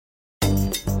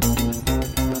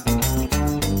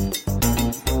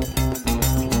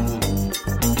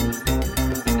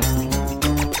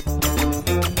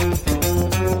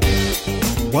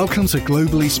Welcome to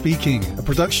Globally Speaking, a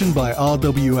production by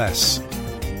RWS.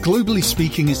 Globally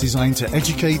Speaking is designed to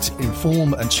educate,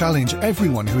 inform, and challenge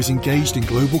everyone who is engaged in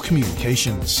global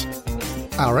communications.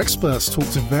 Our experts talk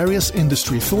to various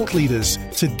industry thought leaders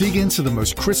to dig into the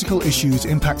most critical issues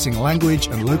impacting language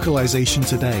and localization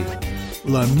today.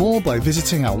 Learn more by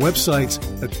visiting our website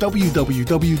at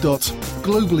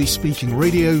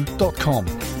www.globallyspeakingradio.com.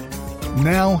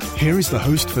 Now, here is the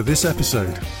host for this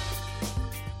episode.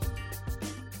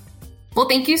 Well,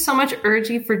 thank you so much,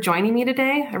 Erji, for joining me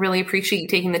today. I really appreciate you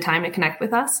taking the time to connect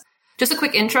with us. Just a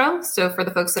quick intro. So for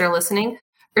the folks that are listening,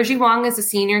 Erji Wang is a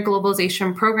Senior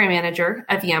Globalization Program Manager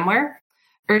at VMware.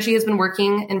 Erji has been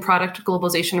working in product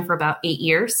globalization for about 8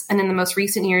 years. And in the most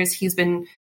recent years, he's been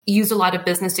used a lot of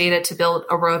business data to build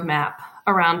a roadmap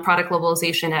around product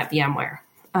globalization at VMware.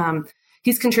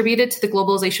 He's contributed to the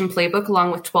globalization playbook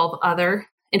along with 12 other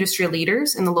industry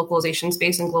leaders in the localization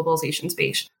space and globalization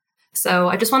space. So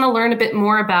I just want to learn a bit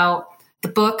more about the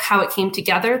book, how it came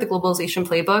together, the globalization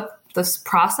playbook, this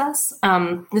process.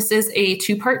 This is a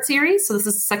 2-part series. So this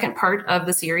is the second part of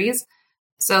the series.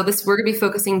 So we're going to be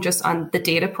focusing just on the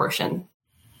data portion.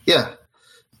 Yeah.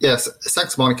 Yes.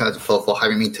 Thanks, Monica, for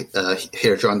having me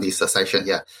here join this session.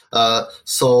 Yeah.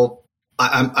 So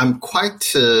I'm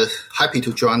quite happy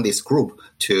to join this group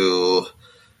to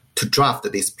draft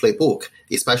this playbook,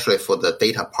 especially for the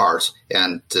data part.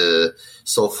 And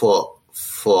so for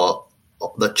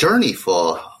the journey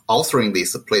for authoring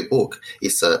this playbook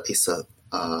is a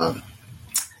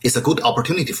good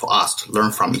opportunity for us to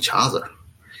learn from each other.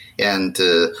 And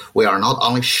we are not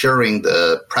only sharing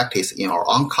the practice in our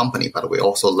own company, but we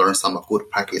also learn some good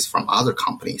practice from other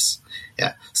companies.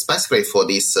 Yeah, especially for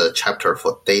this chapter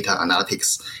for data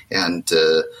analytics. And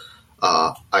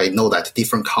I know that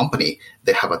different company,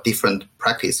 they have a different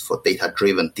practice for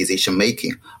data-driven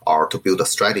decision-making or to build a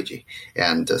strategy.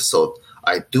 And so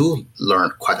I do learn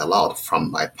quite a lot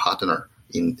from my partner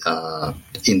in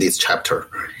this chapter.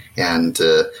 And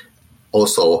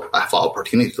also, I have an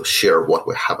opportunity to share what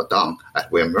we have done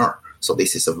at VMware. So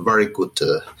this is a very good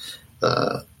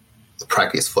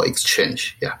practice for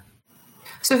exchange. Yeah.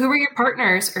 So who are your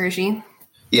partners, Erji?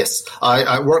 Yes,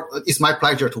 I work. It's my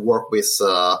pleasure to work with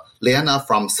Liana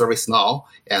from ServiceNow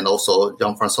and also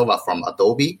Jean-François from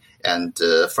Adobe and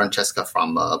Francesca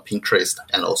from Pinterest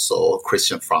and also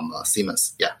Christian from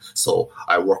Siemens. Yeah, so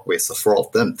I work with 4 of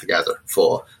them together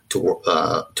to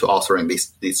authoring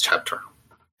this chapter.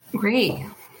 Great.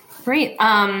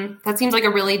 That seems like a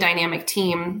really dynamic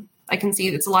team. I can see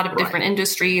it's a lot of different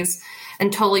industries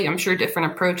and totally, I'm sure,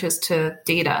 different approaches to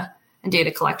data and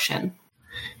data collection.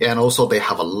 And also they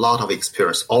have a lot of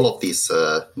experience. All of these,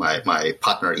 my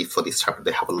partner for this chapter,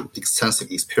 they have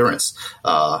extensive experience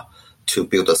to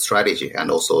build a strategy and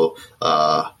also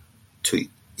to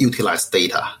utilize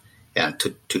data and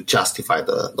to justify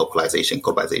the globalization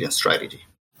strategy.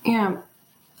 Yeah.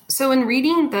 So in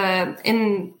reading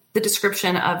in the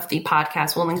description of the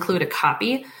podcast, we'll include a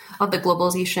copy of the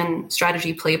globalization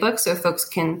strategy playbook so folks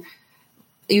can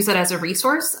use that as a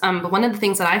resource. But one of the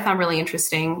things that I found really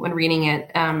interesting when reading it,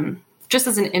 just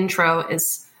as an intro,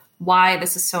 is why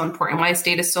this is so important, why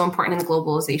data is so important in the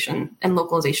globalization and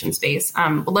localization space.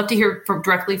 Would love to hear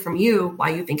directly from you why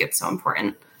you think it's so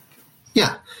important.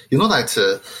 Yeah, you know that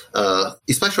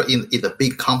especially in the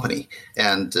big company,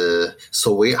 and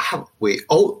so I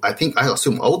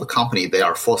assume all the company, they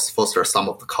are foster some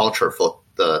of the culture for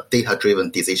the data-driven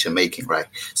decision making, right?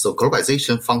 So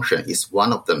globalization function is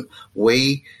one of them.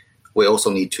 We also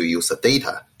need to use the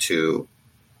data to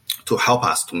help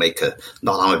us to make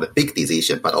not only the big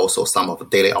decision, but also some of the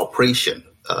daily operation,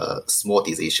 small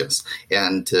decisions.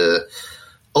 And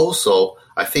also,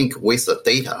 I think with the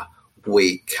data,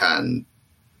 we can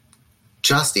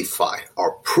justify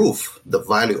or prove the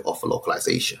value of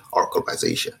localization or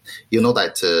globalization. You know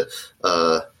that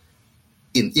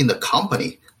in the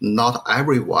company, not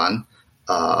everyone,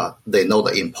 they know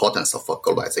the importance of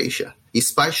globalization,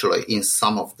 especially in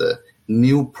some of the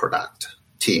new product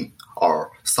team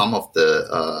or some of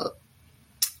the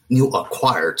new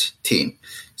acquired team.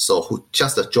 So who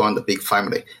just joined the big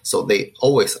family. So they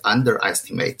always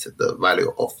underestimate the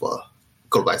value of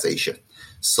globalization.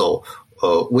 So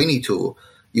we need to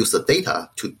use the data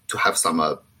to have some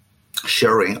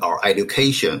sharing or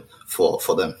education for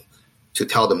them, to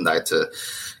tell them that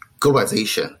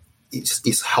globalization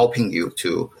is helping you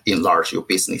to enlarge your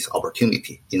business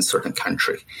opportunity in certain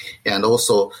country. And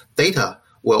also data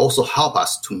will also help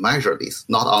us to measure this,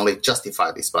 not only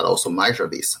justify this, but also measure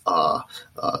this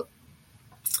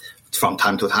from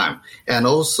time to time. And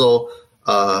also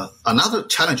another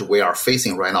challenge we are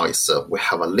facing right now is we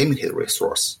have a limited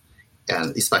resource.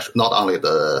 And especially not only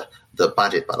the the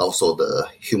budget, but also the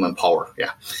human power.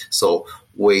 Yeah. So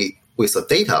with the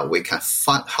data, we can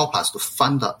help us to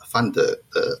fund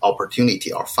the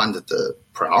opportunity or fund the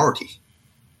priority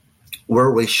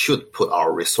where we should put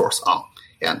our resource on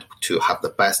and to have the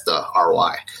best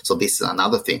ROI. So this is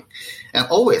another thing. And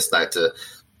always that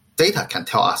data can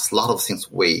tell us a lot of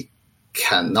things we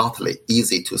cannot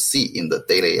easy to see in the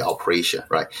daily operation,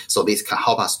 right? So this can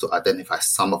help us to identify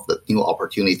some of the new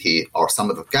opportunity or some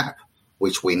of the gap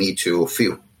which we need to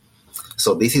fill.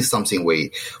 So this is something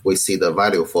we see the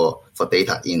value for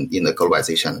data in the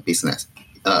globalization business,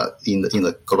 in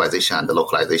the globalization and the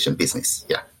localization business.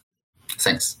 Yeah.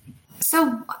 Thanks.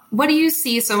 So what do you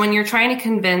see? So when you're trying to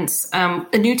convince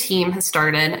a new team has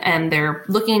started and they're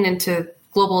looking into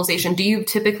globalization, do you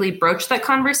typically broach that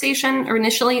conversation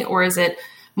initially, or is it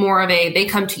more of they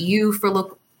come to you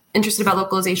for interested about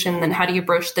localization, then how do you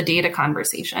broach the data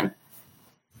conversation?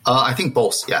 I think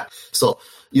both, yeah. So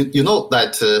you know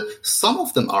that some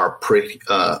of them are pretty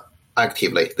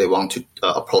actively, they want to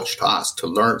approach to us to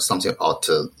learn something about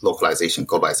localization,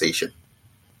 globalization.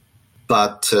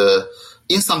 But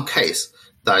in some case,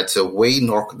 that we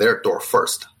knock their door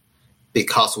first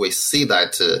because we see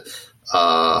that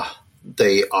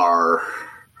they are,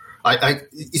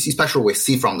 especially we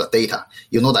see from the data,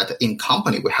 you know that in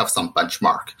company we have some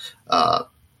benchmark.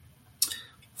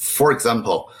 For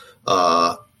example,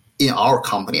 in our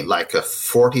company, like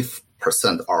 40%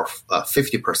 or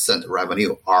 50%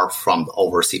 revenue are from the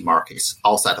overseas markets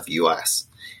outside of US.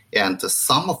 And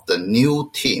some of the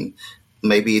new team,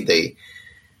 maybe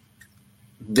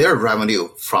their revenue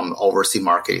from overseas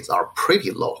markets are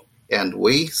pretty low. And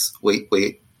we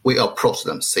approach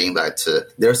them saying that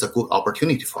there's a good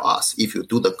opportunity for us. If you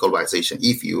do the globalization,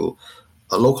 if you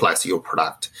localize your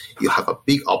product, you have a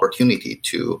big opportunity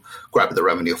to grab the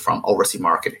revenue from overseas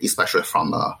market, especially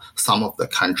from some of the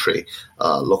country.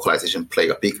 Localization play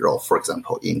a big role, for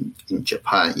example, in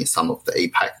Japan, in some of the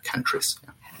APAC countries.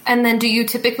 Yeah. And then do you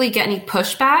typically get any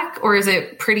pushback, or is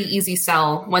it pretty easy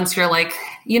sell once you're like,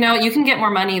 you can get more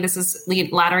money, this is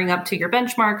laddering up to your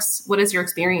benchmarks? What is your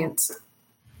experience?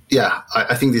 Yeah,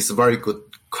 I think this is a very good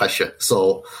question.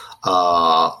 So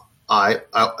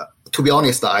to be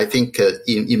honest, I think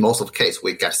in most of the case,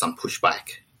 we get some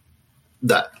pushback.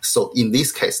 So in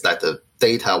this case, that the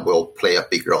data will play a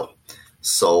big role.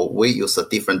 So we use a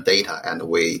different data and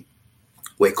we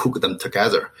cook them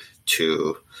together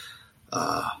to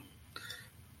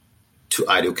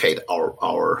educate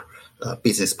our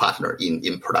business partner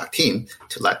in product team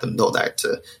to let them know that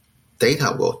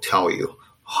data will tell you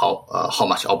how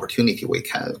much opportunity we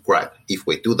can grab if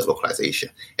we do the localization.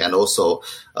 And also,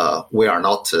 we are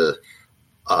not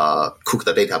cook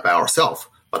the data by ourselves,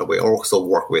 but we also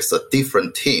work with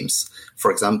different teams.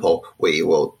 For example, we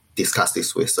will discuss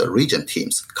this with the region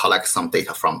teams, collect some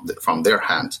data from their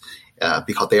hand,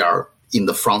 because they are in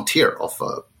the frontier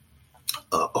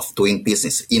of doing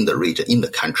business in the region, in the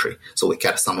country. So we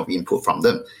get some of input from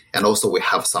them. And also we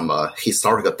have some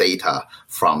historical data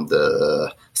from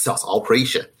the sales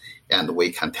operation. And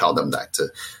we can tell them that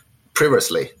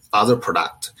previously other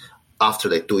product, after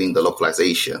they doing the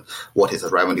localization, what is the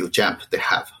revenue jump they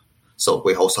have. So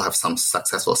we also have some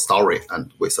successful story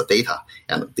and with the data.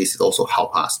 And this is also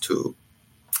help us to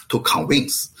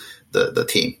convince the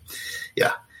team.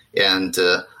 Yeah. And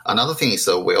another thing is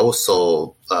we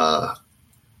also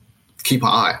keep an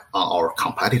eye on our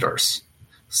competitors.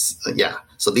 Yeah.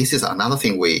 So this is another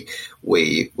thing we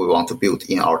want to build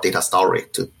in our data story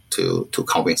to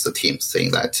convince the team,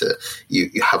 saying that you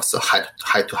have the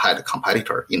head-to-head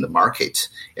competitor in the market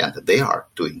and they are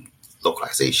doing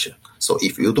localization. So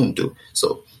if you don't do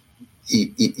so,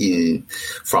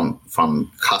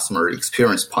 from customer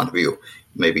experience point of view,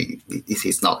 maybe it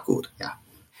is not good. Yeah.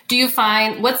 Do you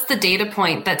find, what's the data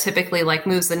point that typically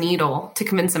moves the needle to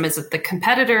convince them? Is it the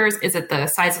competitors? Is it the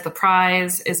size of the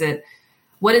prize?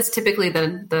 What is typically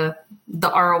the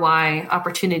ROI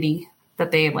opportunity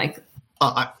that they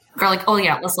oh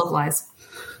yeah, let's localize?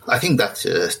 I think that,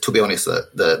 to be honest,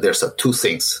 there's two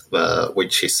things,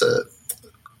 which is,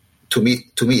 to me,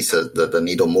 is the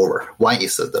needle mover. One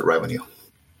is the revenue.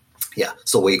 Yeah.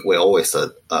 So we always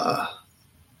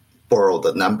borrow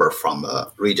the number from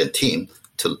a region team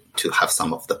to have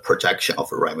some of the projection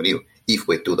of revenue if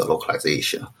we do the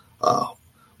localization.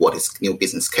 What is new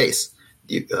business case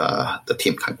the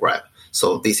team can grab.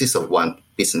 So this is one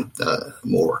business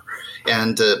mover.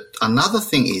 And another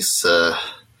thing is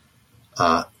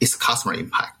customer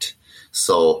impact.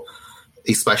 So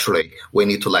especially we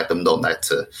need to let them know that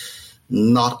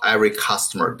not every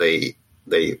customer they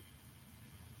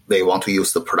want to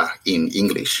use the product in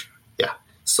English. Yeah.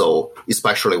 So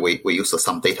especially we use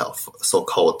some data of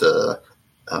so-called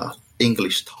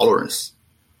English tolerance.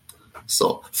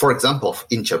 So, for example,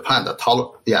 in Japan,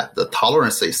 the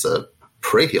tolerance is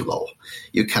pretty low.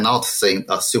 You cannot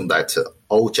assume that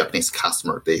all Japanese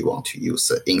customers, they want to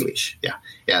use English. Yeah,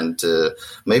 and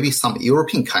maybe some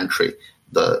European country,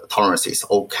 the tolerance is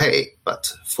okay,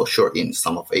 but for sure in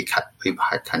some of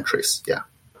APAC countries, yeah,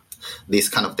 this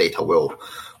kind of data will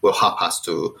help us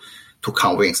to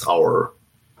convince our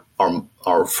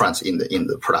friends in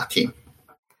the product team.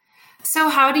 So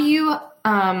how do you,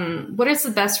 what is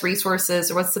the best resources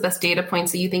or what's the best data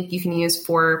points that you think you can use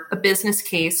for a business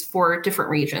case for different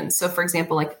regions? So for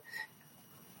example, like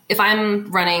if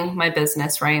I'm running my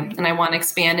business, right, and I want to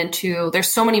expand into,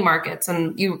 there's so many markets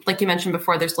and like you mentioned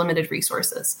before, there's limited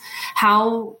resources.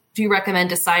 How do you recommend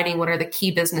deciding what are the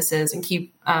key businesses and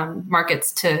key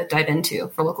markets to dive into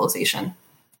for localization?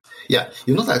 Yeah,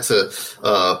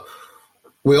 that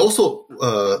we also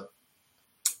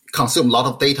consume a lot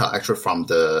of data actually from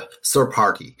the third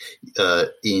party.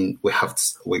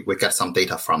 We get some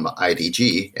data from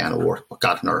IDG or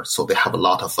Gartner, so they have a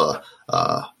lot of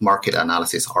market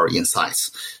analysis or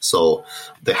insights. So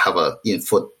they have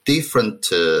for different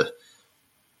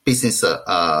business.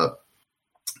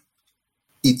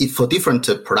 For different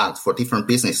products, for different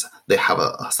business, they have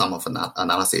some of an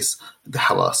analysis. They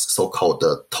have a so-called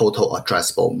total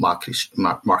addressable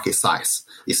market size.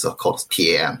 It's called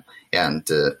TAM, and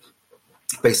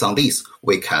based on this,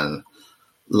 we can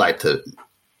let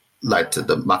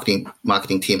the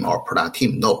marketing team or product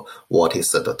team know what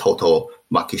is the total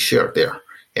market share there.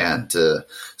 And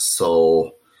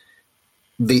so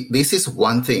this is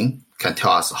one thing can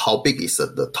tell us how big is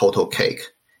the total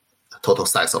cake. Total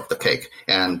size of the cake,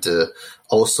 and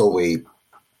also we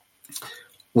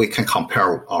can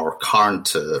compare our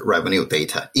current revenue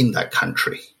data in that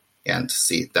country and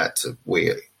see that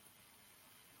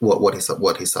what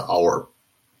is our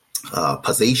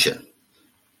position,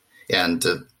 and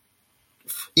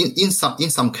in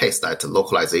some case that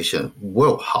localization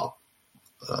will help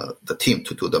the team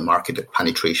to do the market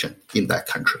penetration in that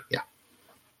country. Yeah.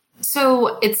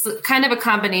 So it's kind of a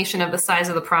combination of the size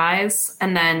of the prize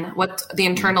and then what the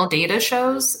internal data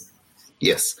shows?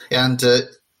 Yes. And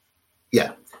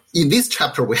in this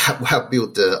chapter, we have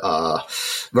built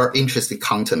very interesting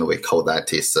content. We call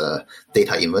that is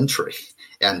data inventory.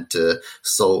 And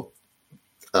so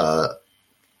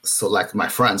like my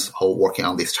friends who are working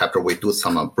on this chapter, we do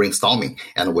some brainstorming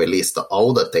and we list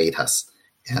all the data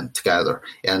and together.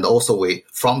 And also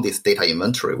from this data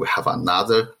inventory, we have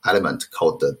another element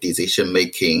called the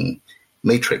decision-making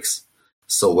matrix.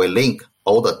 So we link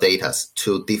all the data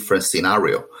to different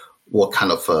scenario, what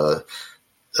kind of,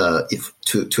 if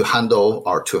to handle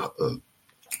or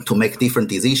to make different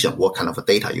decision, what kind of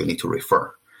data you need to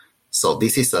refer. So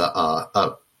this is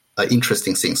a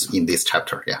interesting things in this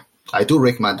chapter. Yeah. I do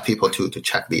recommend people to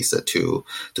check these two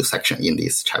section in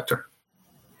this chapter.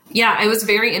 Yeah, it was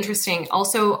very interesting.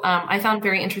 Also, I found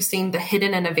very interesting the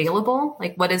hidden and available,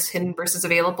 like what is hidden versus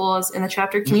available is in the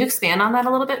chapter. Can you expand on that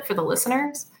a little bit for the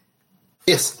listeners?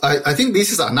 Yes, I think this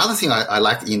is another thing I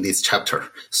like in this chapter.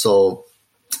 So,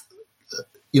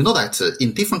 that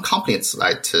in different companies,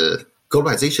 like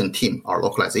globalization team or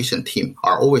localization team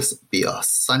are always be a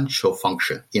central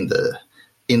function in the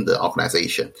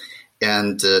organization.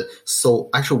 And so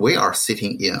actually we are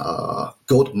sitting in a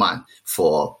gold mine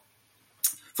for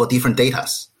different data.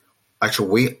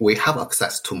 Actually, we have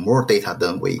access to more data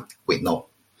than we know.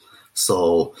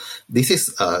 So this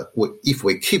is if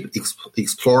we keep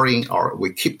exploring or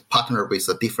we keep partner with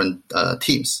the different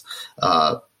teams,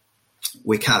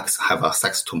 we can have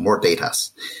access to more data.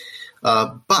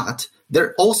 But there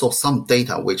are also some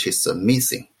data which is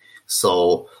missing.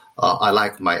 So I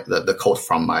like the quote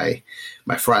from my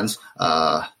friends,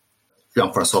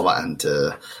 Jean-François and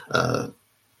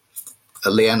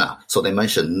Liana. So they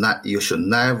mentioned that you should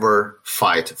never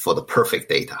fight for the perfect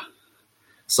data.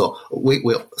 So we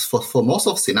will for most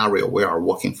of scenario we are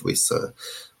working with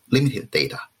limited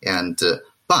data, and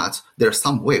but there's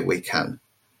some way we can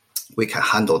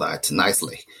handle that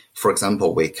nicely. For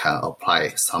example, we can apply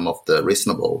some of the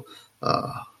reasonable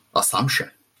assumption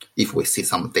if we see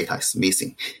some data is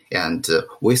missing, and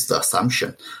with the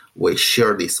assumption, we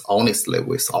share this honestly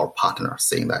with our partner,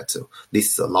 saying that this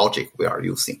is the logic we are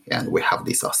using, and we have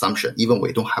this assumption, even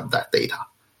we don't have that data.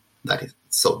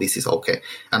 So this is okay.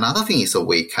 Another thing is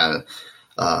we can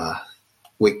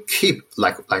we keep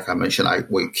like I mentioned,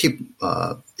 we keep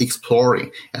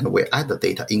exploring, and we add the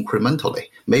data incrementally.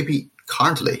 Maybe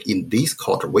currently in this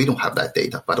quarter we don't have that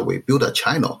data, but we build a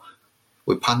channel.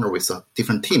 We partner with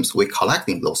different teams. We're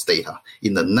collecting those data.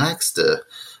 In the next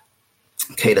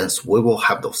cadence, we will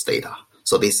have those data.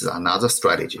 So this is another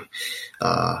strategy.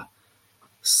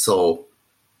 So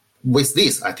with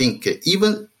this, I think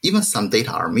even some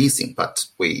data are missing, but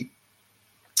we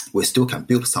still can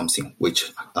build something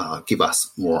which give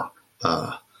us more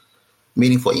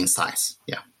meaningful insights.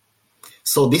 Yeah.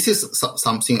 So this is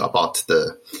something about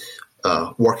the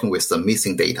working with the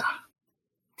missing data.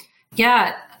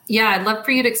 Yeah. I'd love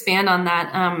for you to expand on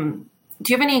that.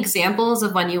 Do you have any examples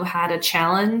of when you had a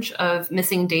challenge of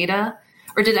missing data,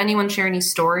 or did anyone share any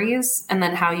stories, and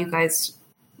then how you guys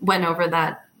went over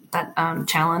that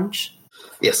challenge?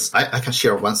 Yes, I can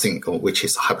share one thing which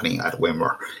is happening at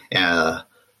VMware.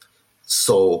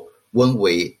 So when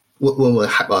we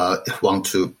want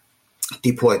to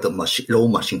deploy the low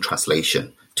machine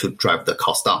translation to drive the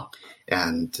cost down,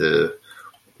 and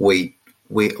we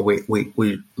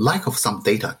lack of some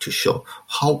data to show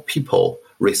how people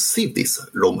receive this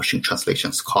low machine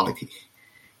translations quality,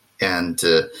 and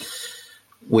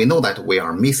we know that we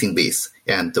are missing this,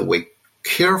 and we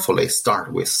carefully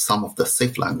start with some of the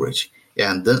safe language,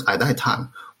 and then at that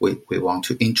time we want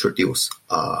to introduce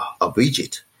a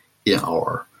widget in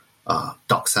our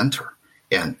doc center,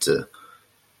 and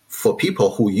for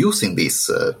people who using this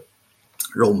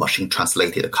low machine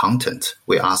translated content,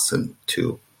 we ask them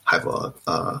to have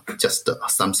just a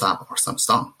thumbs up or thumbs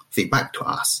down feedback to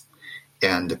us.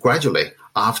 And gradually,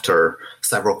 after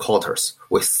several quarters,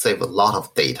 we save a lot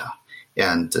of data.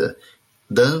 And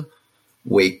then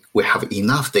we have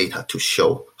enough data to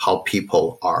show how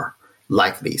people are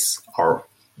like this, or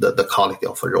the quality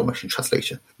of a low machine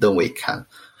translation. Then we can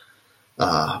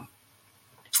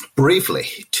briefly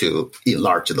to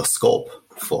enlarge the scope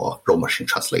for low machine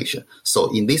translation.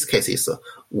 So in these cases,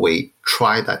 we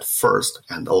try that first,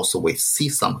 and also we see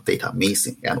some data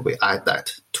missing, and we add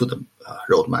that to the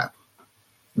roadmap.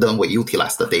 Then we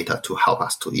utilize the data to help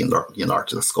us to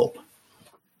enlarge the scope.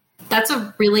 That's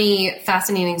a really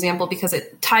fascinating example, because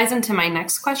it ties into my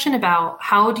next question about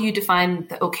how do you define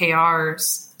the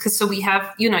OKRs? Because so we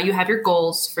have, you have your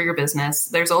goals for your business.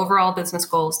 There's overall business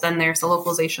goals, then there's the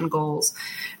localization goals,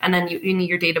 and then you need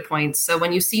your data points. So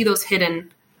when you see those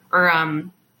hidden or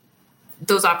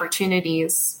those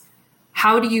opportunities,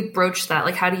 how do you broach that?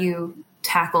 Like, how do you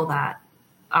tackle that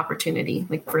opportunity,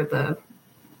 like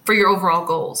for your overall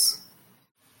goals?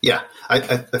 Yeah, I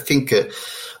think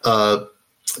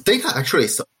data actually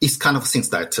is kind of things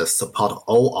that support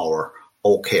all our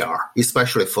OKR,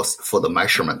 especially for the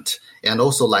measurement. And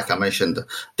also, like I mentioned,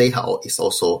 data is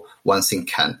also one thing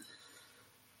can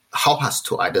help us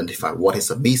to identify what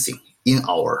is missing in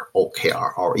our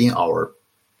OKR or in our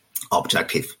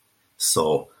objective.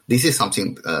 So this is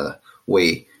something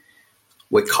we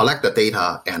collect the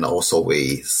data, and also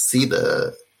we see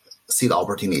the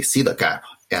opportunity, see the gap,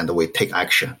 and we take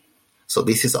action. So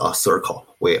this is a circle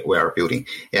we are building.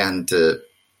 And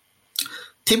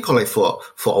typically for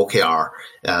OKR,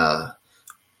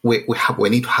 we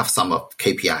need to have some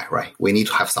KPI, right? We need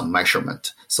to have some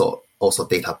measurement. So also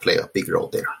data play a big role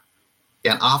there.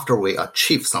 And after we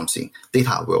achieve something,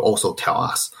 data will also tell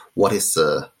us what is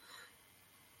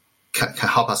can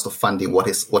help us to finding what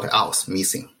else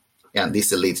missing, and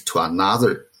this leads to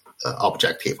another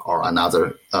objective or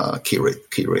another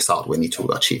key result we need to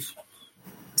achieve.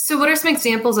 So what are some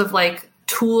examples of like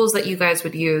tools that you guys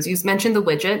would use? You mentioned the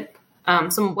widget.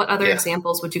 What other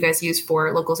examples would you guys use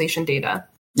for localization data?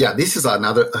 Yeah, this is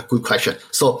another good question.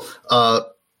 So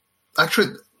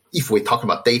actually, if we talk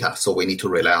about data, so we need to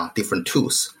rely on different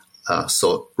tools.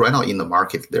 So right now in the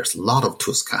market, there's a lot of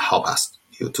tools can help us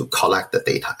to collect the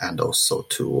data and also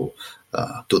to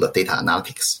do the data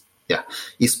analytics. Yeah,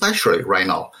 especially right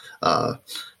now,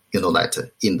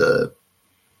 that in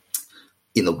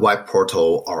the web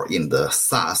portal or in the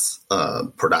SaaS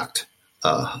product,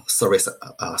 service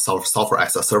software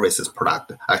as a services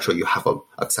product, actually you have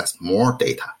access more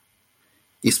data.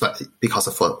 Because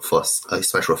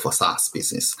especially for SaaS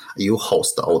business, you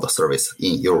host all the service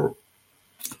in your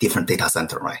different data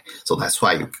center, right? So that's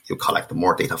why you collect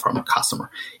more data from a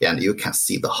customer, and you can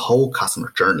see the whole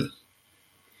customer journey.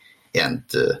 And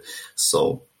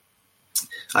so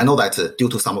I know that due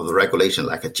to some of the regulation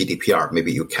like a GDPR,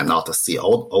 maybe you cannot see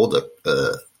all the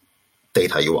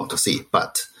data you want to see,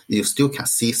 but you still can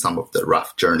see some of the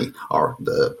rough journey or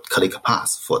the click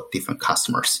path for different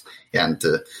customers. And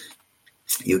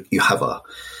you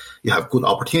have good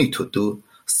opportunity to do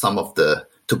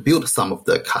to build some of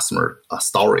the customer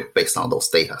story based on those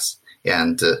data.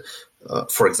 And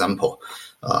for example,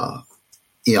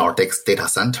 in our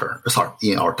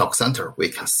in our doc center, we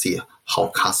can see how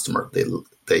customer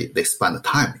they spend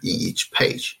time in each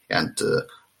page, and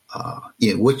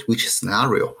in which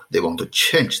scenario they want to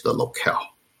change the locale.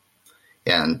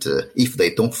 And if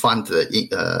they don't find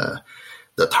the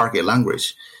target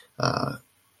language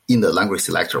in the language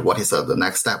selector, what is the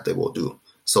next step they will do?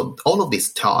 So all of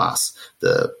this tell us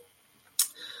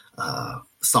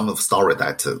some of the story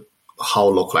that how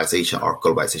localization or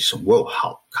globalization will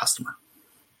help customer.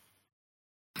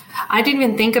 I didn't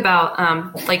even think about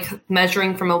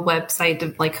measuring from a website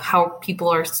to like how people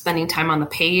are spending time on the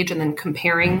page and then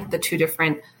comparing the two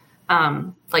different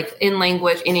in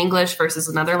English versus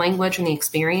another language and the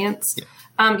experience.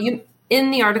 Yeah. You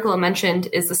in the article it mentioned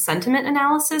is the sentiment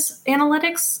analysis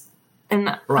analytics. And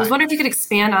I was wondering if you could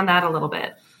expand on that a little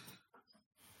bit.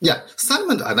 Yeah,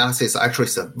 sentiment analysis actually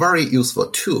is a very useful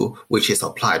tool which is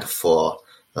applied for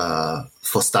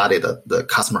study the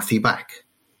customer feedback.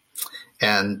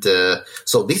 And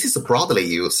so this is broadly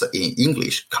used in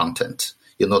English content.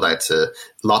 You know that a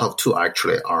lot of tools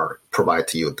actually provide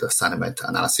to you the sentiment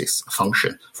analysis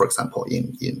function. For example,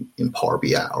 in Power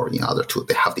BI or in other tools,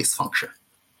 they have this function.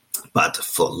 But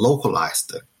for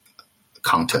localized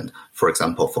content, for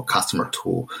example, for customer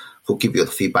who give you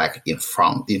the feedback in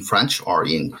French or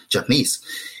in Japanese,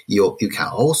 you can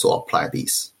also apply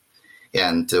this.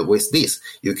 And with this,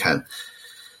 you can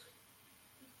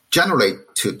generate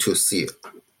to see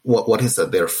what is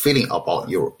their feeling about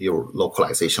your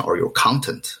localization or your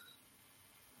content,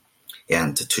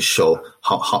 and to show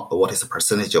what is the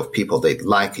percentage of people they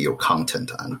like your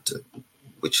content and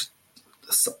which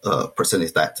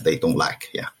percentage that they don't like.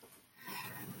 Yeah.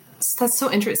 That's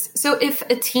so interesting. So if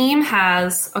a team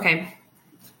has,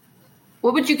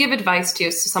 what would you give advice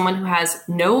to someone who has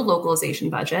no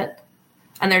localization budget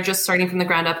and they're just starting from the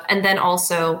ground up, and then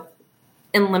also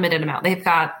in limited amount? They've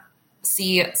got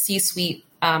C-suite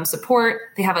support.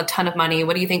 They have a ton of money.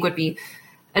 What do you think would be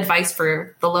advice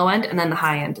for the low end and then the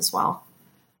high end as well?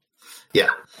 Yeah.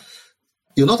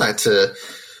 You know that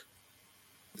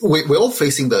we're all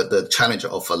facing the challenge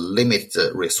of a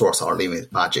limited resource or limited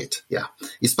budget. Yeah.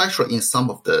 Especially in some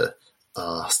of the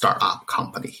startup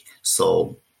company.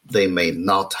 So they may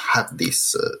not have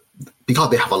this because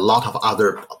they have a lot of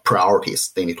other priorities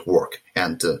they need to work.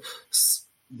 And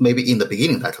maybe in the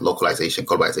beginning that localization,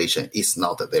 globalization is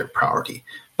not their priority.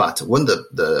 But when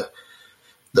the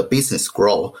business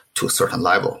grow to a certain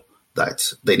level,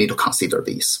 that they need to consider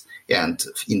this. And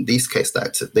in this case,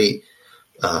 that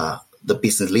the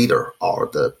business leader or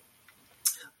the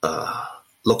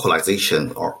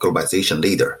localization or globalization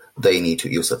leader, they need to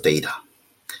use the data.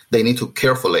 They need to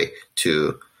carefully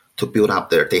to build up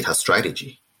their data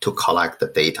strategy, to collect the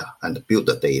data and build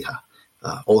the data.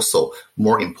 Also,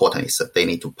 more important is that they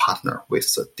need to partner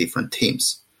with different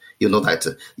teams. You know that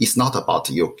it's not about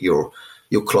you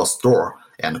close the door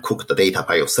and cook the data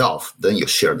by yourself, then you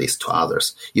share this to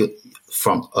others.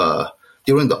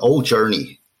 During the whole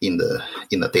journey in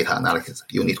the data analysis,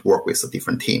 you need to work with the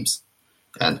different teams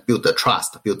and build the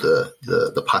trust, build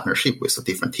the partnership with the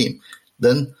different team.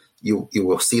 Then you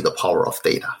will see the power of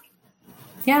data.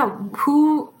 Yeah.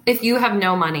 If you have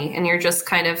no money and you're just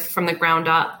kind of from the ground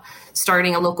up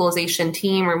starting a localization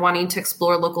team or wanting to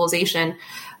explore localization,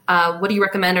 what do you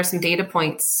recommend are some data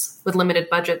points with limited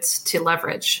budgets to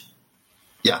leverage?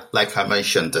 Yeah, like I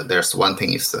mentioned, there's one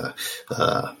thing is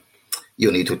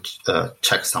you need to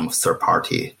check some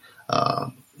third-party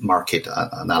market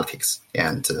analytics,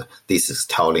 and this is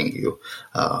telling you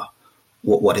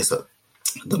what is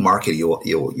the market you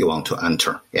want to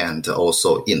enter, and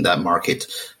also in that market,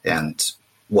 and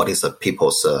what is the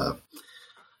people's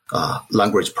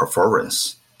language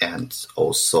preference, and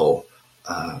also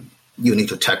you need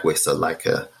to check with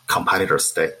competitor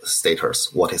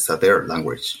status, what is their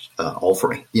language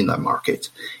offering in that market,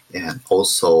 and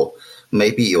also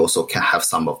maybe you also can have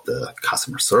some of the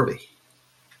customer survey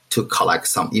to collect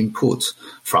some input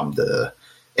from the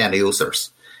end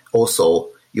users. Also,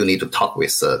 you need to talk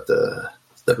with the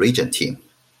region team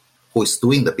who is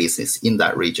doing the business in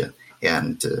that region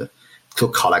and to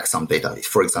collect some data.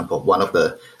 For example, one of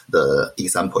the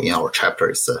example in our chapter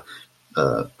is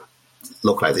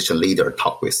localization leader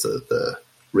talk with the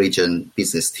region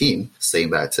business team saying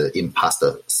that in past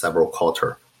several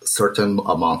quarters, certain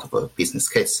amount of business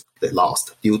case they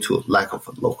lost due to lack of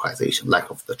localization, lack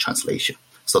of the translation.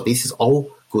 So this is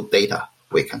all good data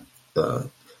we can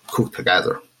cook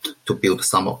together to build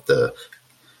some of the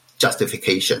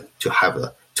justification to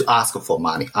ask for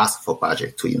money, ask for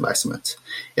budget to investment.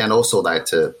 And also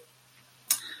that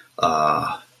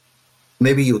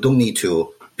maybe you don't need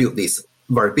to build this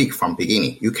very big from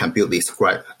beginning. You can build this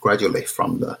gradually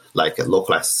from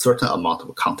localize certain amount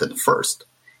of content first.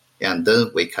 And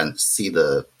then we can see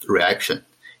the reaction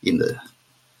in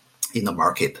the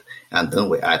market. And then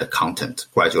we add the content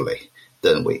gradually.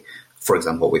 Then we For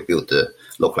example, we build the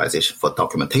localization for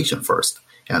documentation first,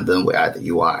 and then we add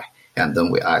UI, and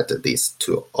then we add this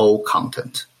to all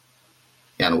content.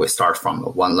 And we start from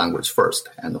one language first,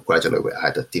 and gradually we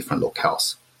add different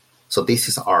locales. So this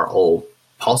is all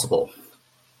possible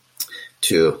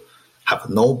to have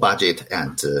no budget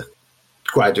and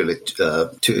gradually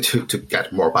to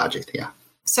get more budget. Yeah.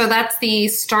 So that's the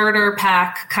starter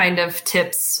pack kind of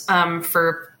tips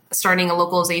for starting a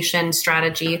localization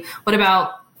strategy. What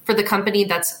about for the company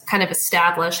that's kind of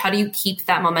established? How do you keep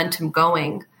that momentum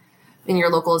going in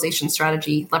your localization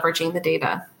strategy, leveraging the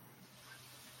data?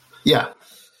 Yeah.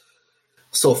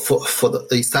 So for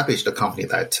the established company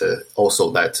that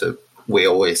we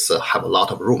always have a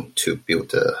lot of room to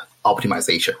build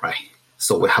optimization, right?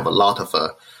 So we have a lot of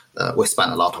we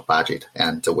spend a lot of budget,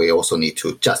 and we also need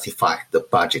to justify the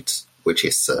budget, which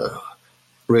is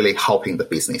really helping the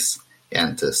business.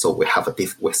 And so we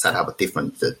set up a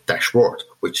different dashboard,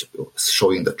 which is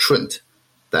showing the trend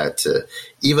that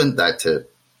even that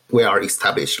we are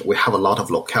established, we have a lot of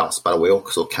locales, but we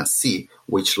also can see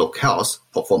which locales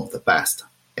perform the best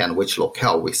and which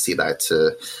locale we see that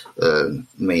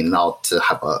may not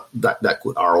have that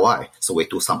good ROI. So we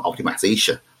do some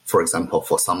optimization. For example,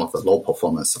 for some of the low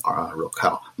performance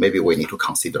locale, maybe we need to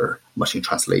consider machine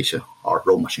translation or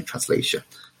low machine translation.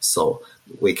 So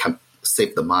we can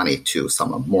save the money to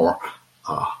some more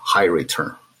high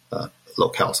return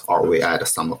locales, or we add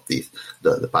some of the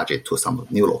budget to some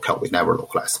new locale we never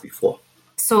localized before.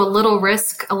 So a little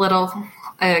risk, a little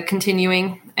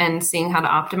continuing and seeing how to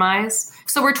optimize.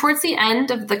 So we're towards the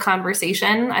end of the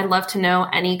conversation. I'd love to know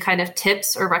any kind of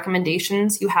tips or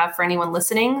recommendations you have for anyone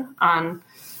listening on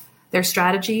their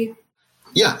strategy.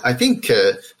 Yeah, I think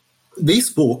this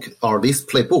book or this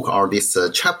playbook or this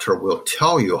chapter will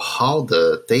tell you how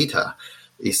the data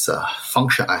is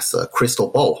function as a crystal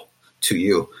ball to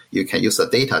you. You can use the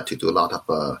data to do a lot of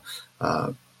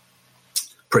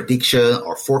prediction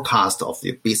or forecast of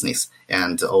your business,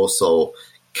 and also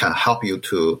can help you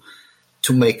to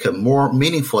make a more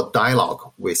meaningful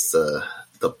dialogue with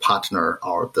the partner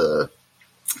or the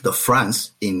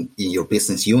friends in your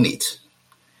business unit.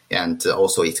 And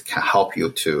also it can help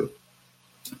you to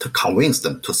convince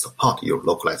them to support your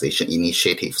localization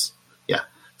initiatives. Yeah.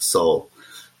 So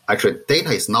actually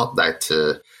data is not that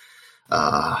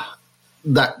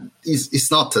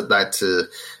it's not that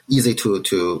easy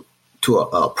to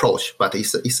approach, but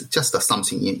it's just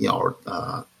something in your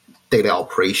daily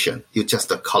operation. You just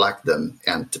collect them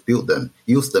and build them,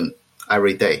 use them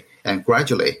every day, and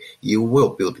gradually you will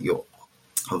build your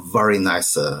very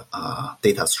nice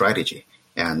data strategy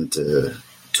and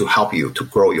to help you to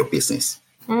grow your business.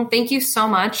 Thank you so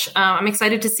much. I'm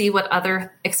excited to see what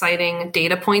other exciting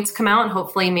data points come out, and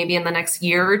hopefully maybe in the next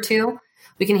year or two,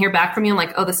 we can hear back from you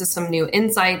like, oh, this is some new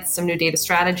insights, some new data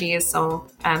strategies. So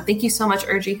thank you so much,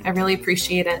 Erji. I really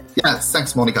appreciate it. Yeah,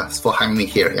 thanks, Monica, for having me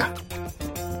here. Yeah.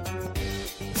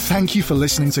 Thank you for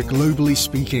listening to Globally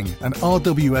Speaking, an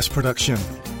RWS production.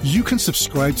 You can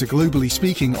subscribe to Globally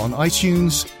Speaking on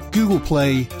iTunes, Google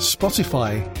Play,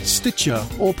 Spotify, Stitcher,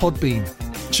 or Podbean.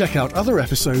 Check out other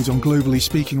episodes on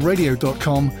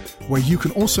globallyspeakingradio.com, where you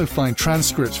can also find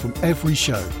transcripts from every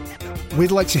show.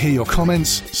 We'd like to hear your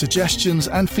comments, suggestions,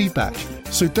 and feedback,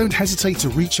 so don't hesitate to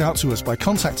reach out to us by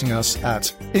contacting us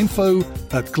at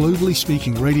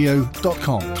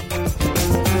info@globallyspeakingradio.com.